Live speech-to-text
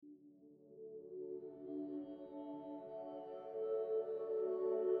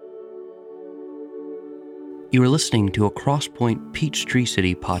You are listening to a Crosspoint Peachtree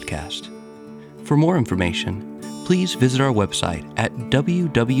City podcast. For more information, please visit our website at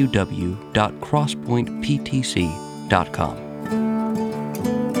www.crosspointptc.com.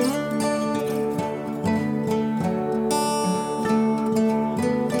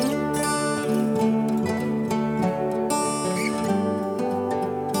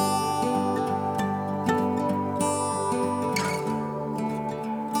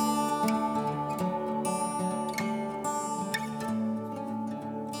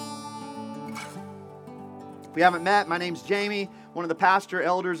 If we haven't met, my name's Jamie, one of the pastor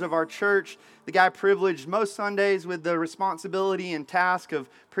elders of our church, the guy privileged most Sundays with the responsibility and task of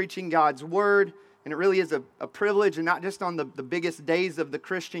preaching God's Word. And it really is a privilege, and not just on the biggest days of the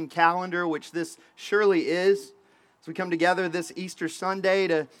Christian calendar, which this surely is. As we come together this Easter Sunday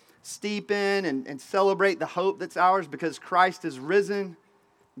to steepen and celebrate the hope that's ours because Christ is risen,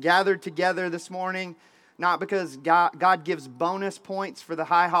 gathered together this morning, not because God gives bonus points for the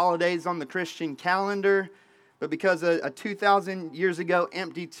high holidays on the Christian calendar, but because a 2,000 years ago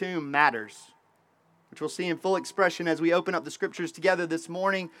empty tomb matters, which we'll see in full expression as we open up the scriptures together this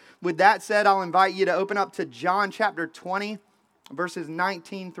morning. With that said, I'll invite you to open up to John chapter 20, verses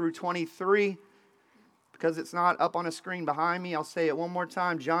 19 through 23. Because it's not up on a screen behind me, I'll say it one more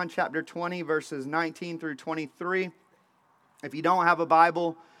time. John chapter 20, verses 19 through 23. If you don't have a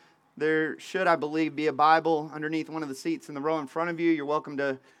Bible, there should, I believe, be a Bible underneath one of the seats in the row in front of you. You're welcome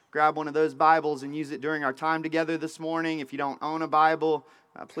to grab one of those Bibles and use it during our time together this morning. If you don't own a Bible,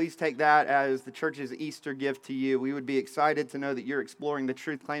 please take that as the church's Easter gift to you. We would be excited to know that you're exploring the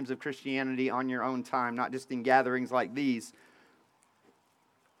truth claims of Christianity on your own time, not just in gatherings like these.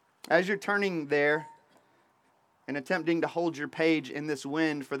 As you're turning there and attempting to hold your page in this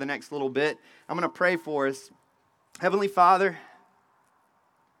wind for the next little bit, I'm going to pray for us. Heavenly Father,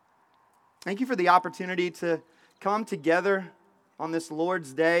 thank you for the opportunity to come together on this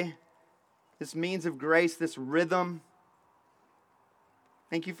Lord's Day, this means of grace, this rhythm.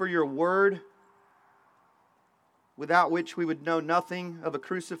 Thank you for your word, without which we would know nothing of a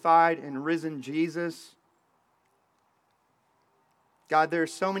crucified and risen Jesus. God, there are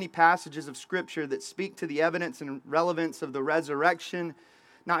so many passages of Scripture that speak to the evidence and relevance of the resurrection,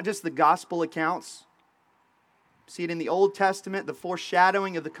 not just the gospel accounts. See it in the Old Testament, the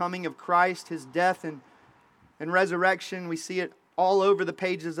foreshadowing of the coming of Christ, His death and resurrection. We see it all over the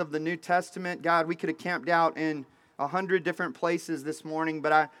pages of the New Testament. God, we could have camped out in 100 different places this morning,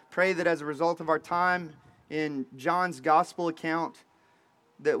 but I pray that as a result of our time in John's gospel account,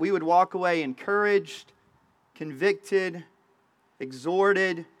 that we would walk away encouraged, convicted,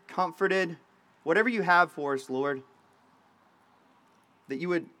 exhorted, comforted, whatever you have for us, Lord, that you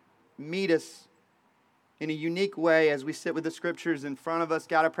would meet us in a unique way as we sit with the scriptures in front of us.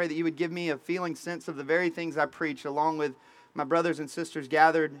 God, I pray that you would give me a feeling sense of the very things I preach, along with my brothers and sisters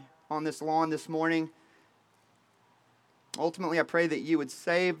gathered on this lawn this morning. Ultimately, I pray that you would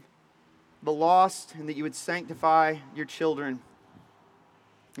save the lost and that you would sanctify your children.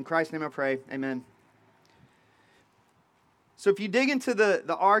 In Christ's name I pray, amen. So if you dig into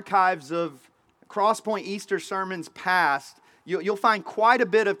the archives of Crosspoint Easter sermons past, you'll find quite a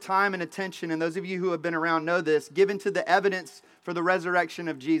bit of time and attention, and those of you who have been around know this, given to the evidence for the resurrection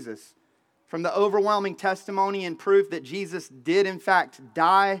of Jesus. From the overwhelming testimony and proof that Jesus did in fact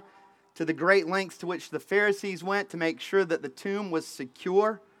die, to the great lengths to which the Pharisees went to make sure that the tomb was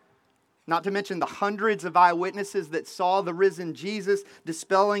secure. Not to mention the hundreds of eyewitnesses that saw the risen Jesus,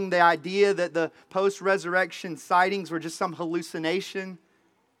 dispelling the idea that the post-resurrection sightings were just some hallucination.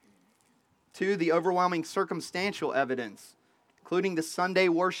 To the overwhelming circumstantial evidence, including the Sunday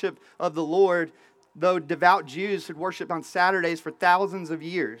worship of the Lord, though devout Jews had worshipped on Saturdays for thousands of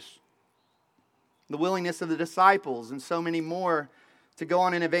years. The willingness of the disciples and so many more to go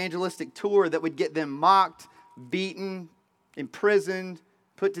on an evangelistic tour that would get them mocked, beaten, imprisoned,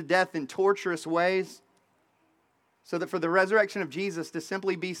 put to death in torturous ways. So that for the resurrection of Jesus to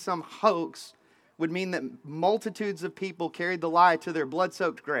simply be some hoax would mean that multitudes of people carried the lie to their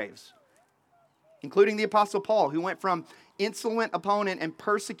blood-soaked graves, including the Apostle Paul, who went from insolent opponent and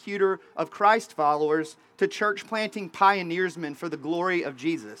persecutor of Christ followers to church-planting pioneersmen for the glory of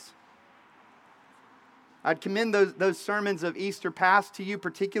Jesus. I'd commend those sermons of Easter past to you,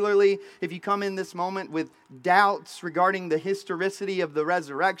 particularly if you come in this moment with doubts regarding the historicity of the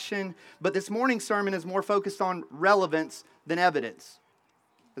resurrection. But this morning's sermon is more focused on relevance than evidence.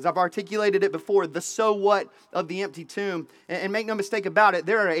 As I've articulated it before, the so what of the empty tomb. And make no mistake about it,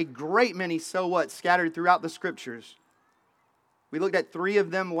 there are a great many so whats scattered throughout the scriptures. We looked at 3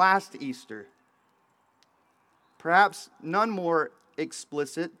 of them last Easter. Perhaps none more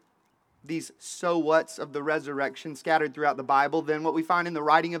explicit these so whats of the resurrection scattered throughout the Bible than what we find in the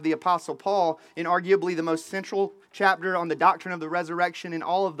writing of the Apostle Paul in arguably the most central chapter on the doctrine of the resurrection in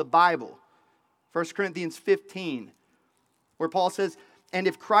all of the Bible. 1 Corinthians 15, where Paul says, "And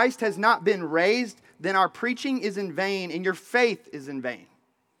if Christ has not been raised, then our preaching is in vain and your faith is in vain.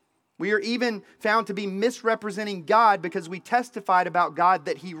 We are even found to be misrepresenting God because we testified about God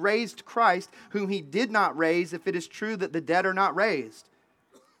that He raised Christ, whom He did not raise, if it is true that the dead are not raised.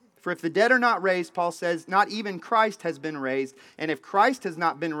 For if the dead are not raised," Paul says, "not even Christ has been raised. And if Christ has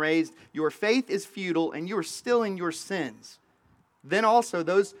not been raised, your faith is futile and you are still in your sins. Then also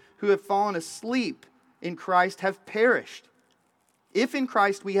those who have fallen asleep in Christ have perished. If in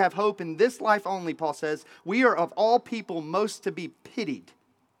Christ we have hope in this life only," Paul says, "we are of all people most to be pitied."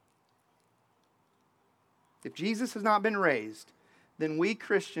 If Jesus has not been raised, then we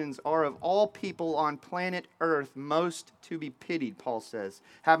Christians are of all people on planet Earth most to be pitied, Paul says,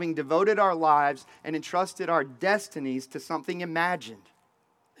 having devoted our lives and entrusted our destinies to something imagined.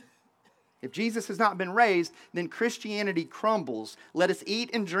 If Jesus has not been raised, then Christianity crumbles. Let us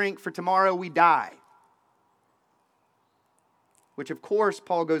eat and drink, for tomorrow we die. Which, of course,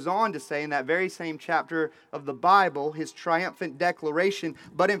 Paul goes on to say in that very same chapter of the Bible, his triumphant declaration,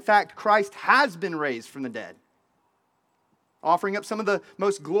 "But in fact, Christ has been raised from the dead," offering up some of the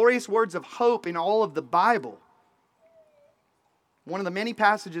most glorious words of hope in all of the Bible. One of the many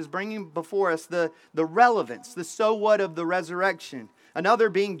passages bringing before us the relevance, the so what of the resurrection. Another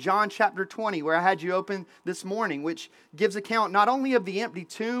being John chapter 20, where I had you open this morning, which gives account not only of the empty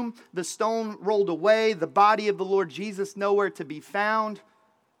tomb, the stone rolled away, the body of the Lord Jesus nowhere to be found,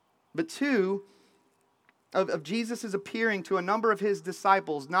 but two, of Jesus' appearing to a number of His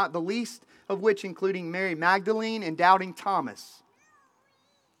disciples, not the least of which including Mary Magdalene and doubting Thomas.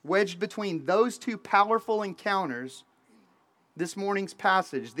 Wedged between those two powerful encounters, this morning's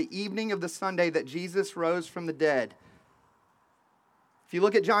passage, the evening of the Sunday that Jesus rose from the dead. If you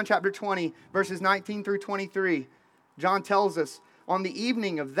look at John chapter 20, verses 19 through 23, John tells us, "On the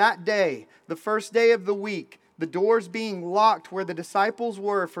evening of that day, the first day of the week, the doors being locked where the disciples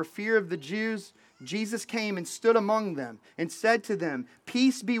were for fear of the Jews, Jesus came and stood among them and said to them,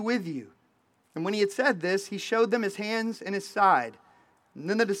 'Peace be with you.' And when He had said this, He showed them His hands and His side. And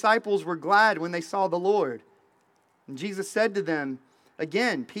then the disciples were glad when they saw the Lord. And Jesus said to them,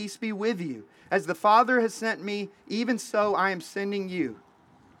 'Again, peace be with you. As the Father has sent me, even so I am sending you.'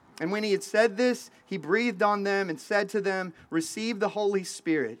 And when He had said this, He breathed on them and said to them, 'Receive the Holy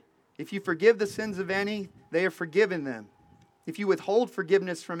Spirit. If you forgive the sins of any, they are forgiven them. If you withhold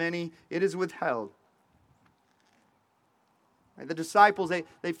forgiveness from any, it is withheld.'" The disciples,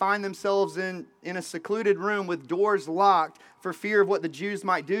 they find themselves in a secluded room with doors locked for fear of what the Jews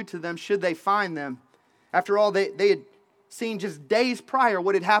might do to them should they find them. After all, they had seen just days prior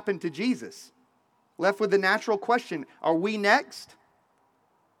what had happened to Jesus. Left with the natural question, are we next?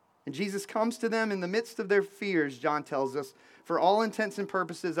 And Jesus comes to them in the midst of their fears, John tells us, for all intents and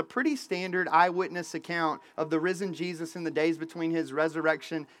purposes, a pretty standard eyewitness account of the risen Jesus in the days between His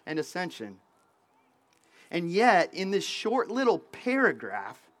resurrection and ascension. And yet, in this short little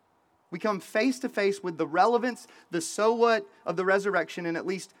paragraph, we come face to face with the relevance, the so what of the resurrection in at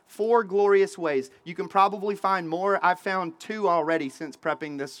least 4 glorious ways. You can probably find more. I've found 2 already since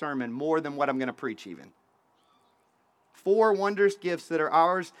prepping this sermon, more than what I'm going to preach even. 4 wondrous gifts that are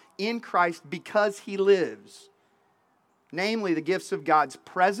ours in Christ because He lives. Namely, the gifts of God's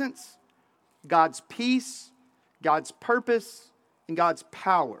presence, God's peace, God's purpose, and God's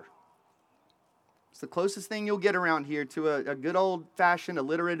power. It's the closest thing you'll get around here to a good old-fashioned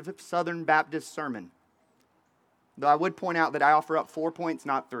alliterative Southern Baptist sermon. Though I would point out that I offer up 4 points,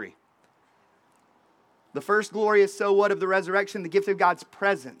 not 3. The first glorious so what of the resurrection, the gift of God's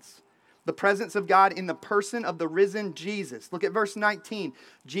presence. The presence of God in the person of the risen Jesus. Look at verse 19.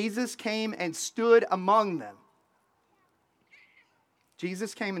 Jesus came and stood among them.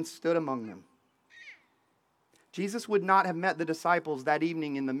 Jesus came and stood among them. Jesus would not have met the disciples that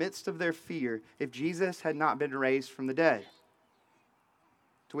evening in the midst of their fear if Jesus had not been raised from the dead.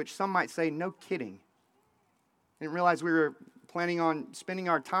 To which some might say, no kidding. I didn't realize we were planning on spending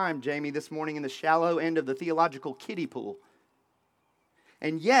our time, Jamie, this morning in the shallow end of the theological kiddie pool.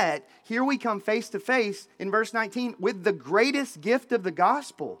 And yet, here we come face to face in verse 19 with the greatest gift of the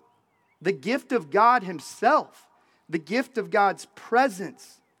gospel. The gift of God Himself. The gift of God's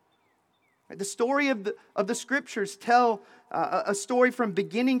presence. The story of the Scriptures tell a story from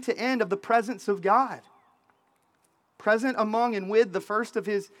beginning to end of the presence of God. Present among and with the first of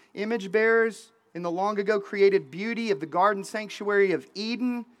His image bearers in the long ago created beauty of the garden sanctuary of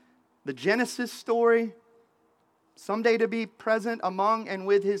Eden, the Genesis story. someday to be present among and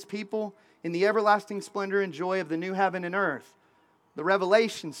with his people in the everlasting splendor and joy of the new heaven and earth. The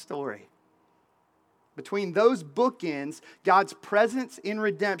Revelation story. Between those bookends, God's presence in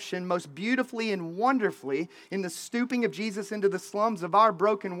redemption most beautifully and wonderfully in the stooping of Jesus into the slums of our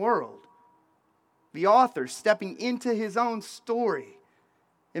broken world. The author stepping into his own story.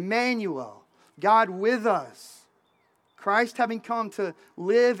 Emmanuel, God with us. Christ having come to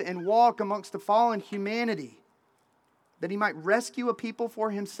live and walk amongst the fallen humanity, that he might rescue a people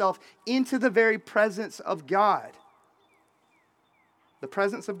for himself into the very presence of God. The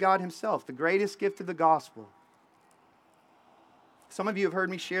presence of God himself, the greatest gift of the gospel. Some of you have heard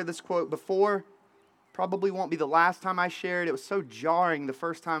me share this quote before. Probably won't be the last time I share it. It was so jarring the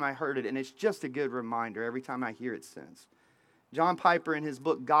first time I heard it, and it's just a good reminder every time I hear it since. John Piper, in his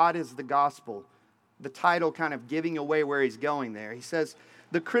book, God is the Gospel, the title kind of giving away where he's going there. He says,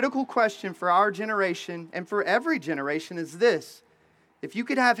 the critical question for our generation and for every generation is this: if you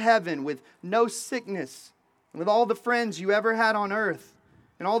could have heaven with no sickness, and with all the friends you ever had on earth,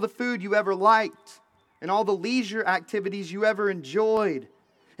 and all the food you ever liked, and all the leisure activities you ever enjoyed,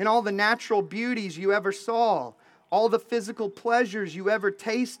 and all the natural beauties you ever saw, all the physical pleasures you ever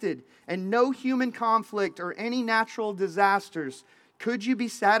tasted, and no human conflict or any natural disasters, could you be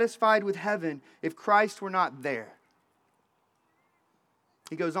satisfied with heaven if Christ were not there?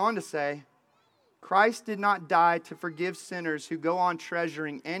 He goes on to say, Christ did not die to forgive sinners who go on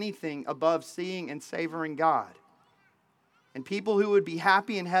treasuring anything above seeing and savoring God. And people who would be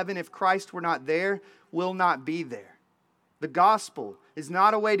happy in heaven if Christ were not there will not be there. The gospel is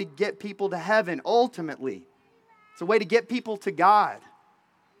not a way to get people to heaven ultimately. It's a way to get people to God.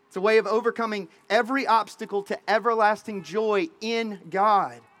 It's a way of overcoming every obstacle to everlasting joy in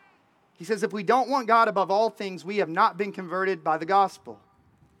God. He says if we don't want God above all things, we have not been converted by the gospel.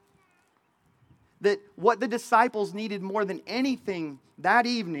 That what the disciples needed more than anything that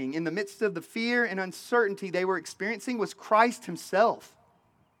evening in the midst of the fear and uncertainty they were experiencing was Christ himself.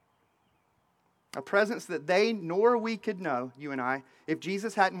 A presence that they nor we could know, you and I, if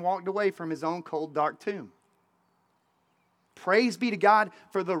Jesus hadn't walked away from his own cold, dark tomb. Praise be to God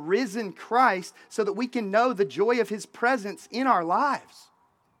for the risen Christ so that we can know the joy of his presence in our lives.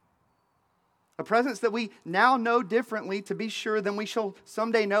 A presence that we now know differently, to be sure, than we shall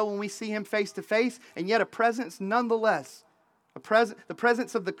someday know when we see him face to face, and yet a presence nonetheless. The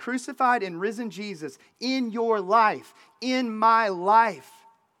presence of the crucified and risen Jesus in your life, in my life.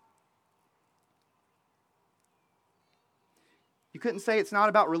 You couldn't say it's not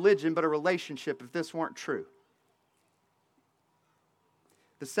about religion, but a relationship if this weren't true.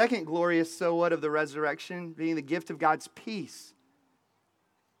 The second glorious so what of the resurrection being the gift of God's peace.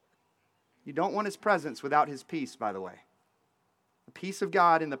 You don't want his presence without his peace, by the way. The peace of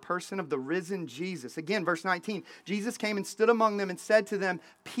God in the person of the risen Jesus. Again, verse 19, Jesus came and stood among them and said to them,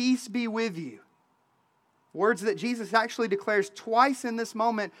 peace be with you. Words that Jesus actually declares twice in this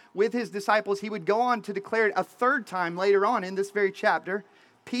moment with his disciples. He would go on to declare it a third time later on in this very chapter.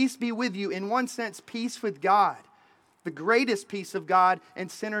 Peace be with you. In one sense, peace with God. The greatest peace of God and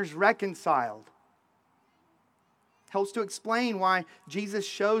sinners reconciled. Helps to explain why Jesus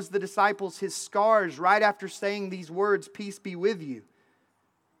shows the disciples his scars right after saying these words, peace be with you.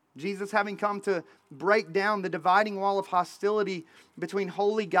 Jesus having come to break down the dividing wall of hostility between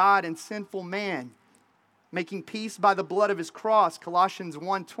holy God and sinful man, making peace by the blood of his cross, Colossians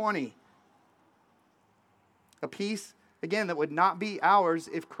 1:20. A peace, again, that would not be ours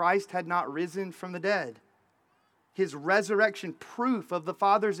if Christ had not risen from the dead. His resurrection, proof of the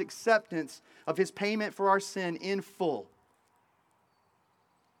Father's acceptance of his payment for our sin in full.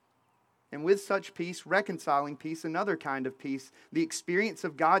 And with such peace, reconciling peace, another kind of peace, the experience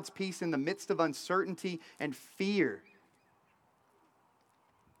of God's peace in the midst of uncertainty and fear.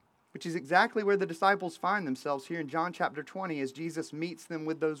 Which is exactly where the disciples find themselves here in John chapter 20 as Jesus meets them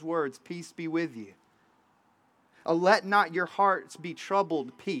with those words, peace be with you. A let not your hearts be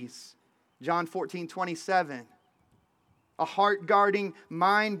troubled peace, John 14:27. A heart-guarding,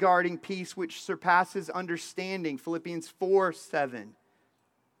 mind-guarding peace which surpasses understanding, Philippians 4:7.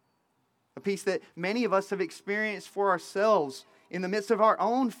 A peace that many of us have experienced for ourselves in the midst of our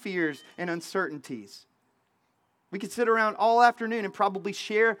own fears and uncertainties. We could sit around all afternoon and probably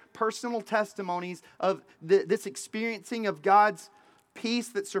share personal testimonies of this experiencing of God's peace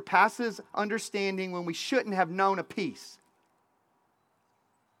that surpasses understanding when we shouldn't have known a peace.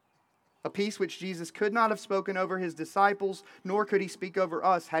 A peace which Jesus could not have spoken over his disciples, nor could he speak over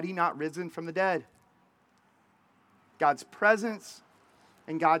us had he not risen from the dead. God's presence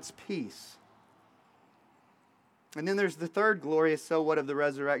and God's peace. And then there's the third glorious so what of the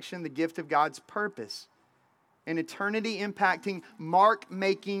resurrection, the gift of God's purpose. an eternity impacting, mark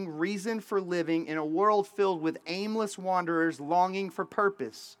making reason for living in a world filled with aimless wanderers longing for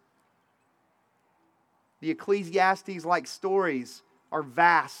purpose. The Ecclesiastes-like stories are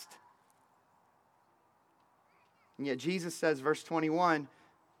vast. And yet Jesus says, verse 21,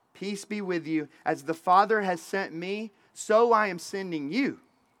 peace be with you. As the Father has sent me, so I am sending you.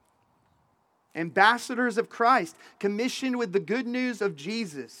 Ambassadors of Christ, commissioned with the good news of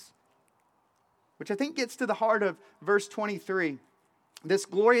Jesus. Which I think gets to the heart of verse 23. This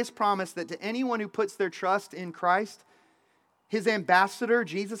glorious promise that to anyone who puts their trust in Christ, His ambassador,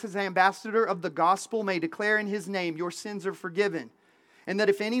 Jesus' ambassador of the gospel, may declare in His name, your sins are forgiven. And that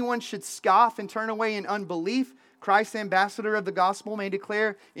if anyone should scoff and turn away in unbelief, Christ's ambassador of the gospel may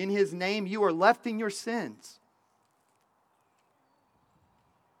declare in His name, you are left in your sins.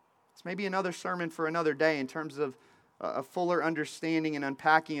 It's maybe another sermon for another day in terms of a fuller understanding and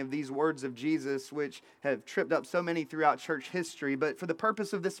unpacking of these words of Jesus, which have tripped up so many throughout church history. But for the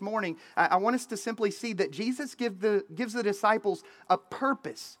purpose of this morning, I want us to simply see that Jesus gives the disciples a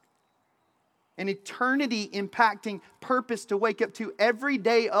purpose, an eternity impacting purpose to wake up to every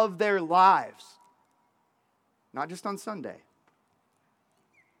day of their lives. Not just on Sunday.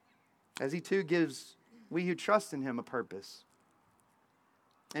 As He too gives we who trust in Him a purpose.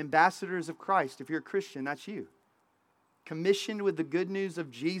 Ambassadors of Christ, if you're a Christian, that's you. Commissioned with the good news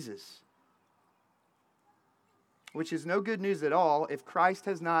of Jesus. Which is no good news at all if Christ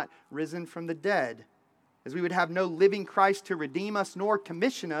has not risen from the dead. As we would have no living Christ to redeem us nor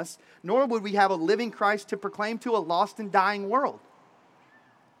commission us, nor would we have a living Christ to proclaim to a lost and dying world.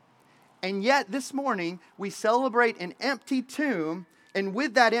 And yet this morning we celebrate an empty tomb, and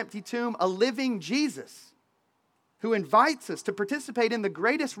with that empty tomb, a living Jesus who invites us to participate in the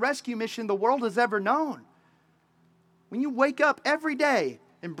greatest rescue mission the world has ever known. When you wake up every day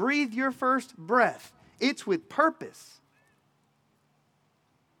and breathe your first breath, it's with purpose.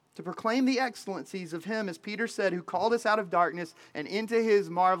 To proclaim the excellencies of Him, as Peter said, who called us out of darkness and into His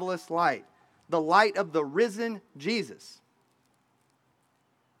marvelous light, the light of the risen Jesus.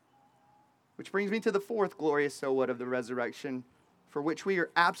 Which brings me to the fourth glorious so what of the resurrection, for which we are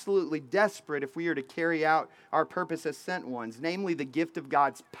absolutely desperate if we are to carry out our purpose as sent ones, namely the gift of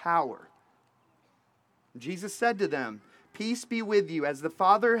God's power. Jesus said to them, peace be with you. As the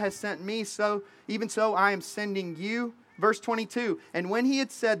Father has sent me, so even so I am sending you. Verse 22, and when He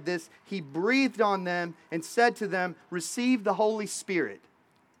had said this, He breathed on them and said to them, receive the Holy Spirit.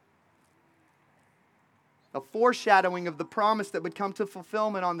 A foreshadowing of the promise that would come to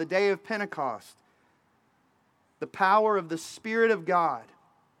fulfillment on the day of Pentecost. The power of the Spirit of God,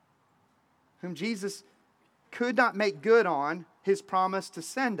 whom Jesus could not make good on His promise to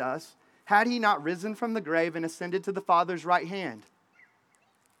send us, had He not risen from the grave and ascended to the Father's right hand.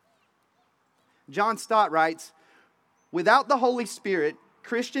 John Stott writes, without the Holy Spirit,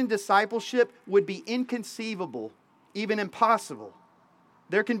 Christian discipleship would be inconceivable, even impossible.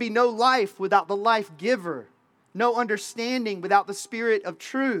 There can be no life without the life giver, no understanding without the Spirit of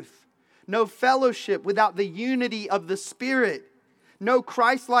truth, no fellowship without the unity of the Spirit, no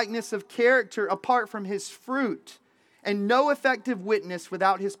Christ-likeness of character apart from His fruit, and no effective witness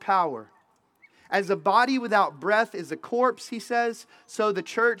without His power. As a body without breath is a corpse, he says, so the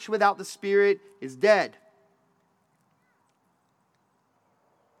church without the Spirit is dead.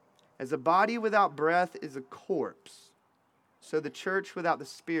 As a body without breath is a corpse, so the church without the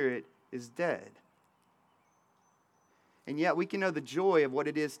Spirit is dead. And yet we can know the joy of what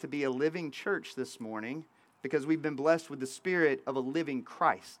it is to be a living church this morning because we've been blessed with the Spirit of a living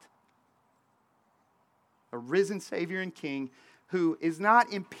Christ. A risen Savior and King who is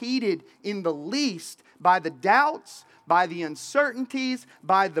not impeded in the least by the doubts, by the uncertainties,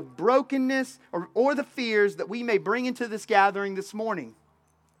 by the brokenness, or the fears that we may bring into this gathering this morning.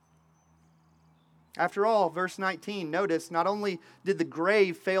 After all, verse 19, notice, not only did the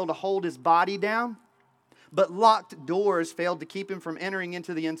grave fail to hold His body down, but locked doors failed to keep Him from entering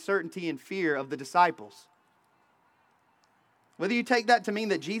into the uncertainty and fear of the disciples. Whether you take that to mean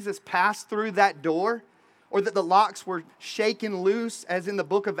that Jesus passed through that door, or that the locks were shaken loose, as in the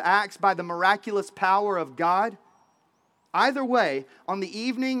book of Acts, by the miraculous power of God, either way, on the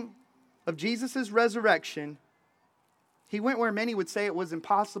evening of Jesus' resurrection, He went where many would say it was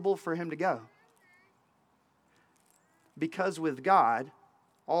impossible for Him to go. Because with God,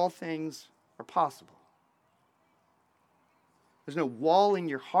 all things are possible. There's no wall in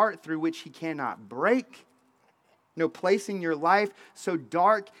your heart through which He cannot break. No place in your life so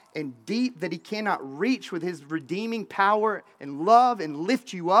dark and deep that He cannot reach with His redeeming power and love and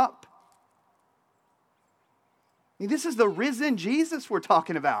lift you up. I mean, this is the risen Jesus we're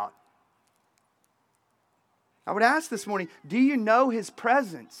talking about. I would ask this morning, do you know His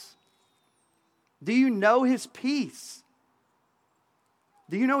presence? Do you know His peace?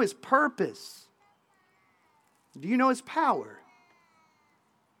 Do you know His purpose? Do you know His power?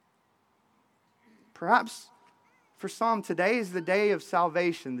 Perhaps for some, today is the day of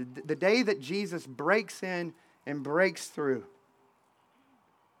salvation, the day that Jesus breaks in and breaks through.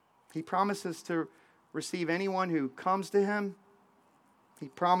 He promises to receive anyone who comes to Him. He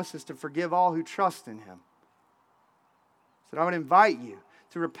promises to forgive all who trust in Him. So I would invite you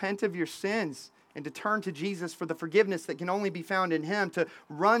to repent of your sins and to turn to Jesus for the forgiveness that can only be found in Him, to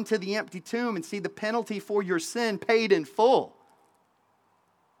run to the empty tomb and see the penalty for your sin paid in full.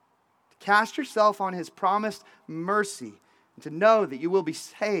 To cast yourself on His promised mercy and to know that you will be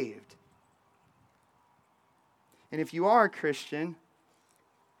saved. And if you are a Christian,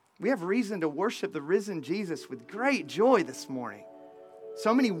 we have reason to worship the risen Jesus with great joy this morning.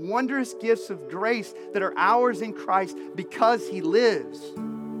 So many wondrous gifts of grace that are ours in Christ because He lives.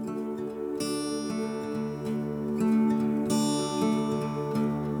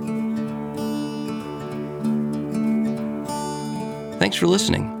 Thanks for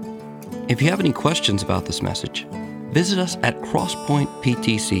listening. If you have any questions about this message, visit us at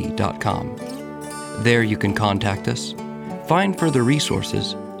crosspointptc.com. There you can contact us, find further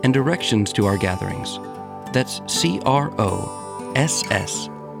resources, and directions to our gatherings. That's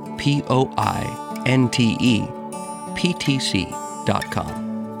CROSSPOINTEPTC.com.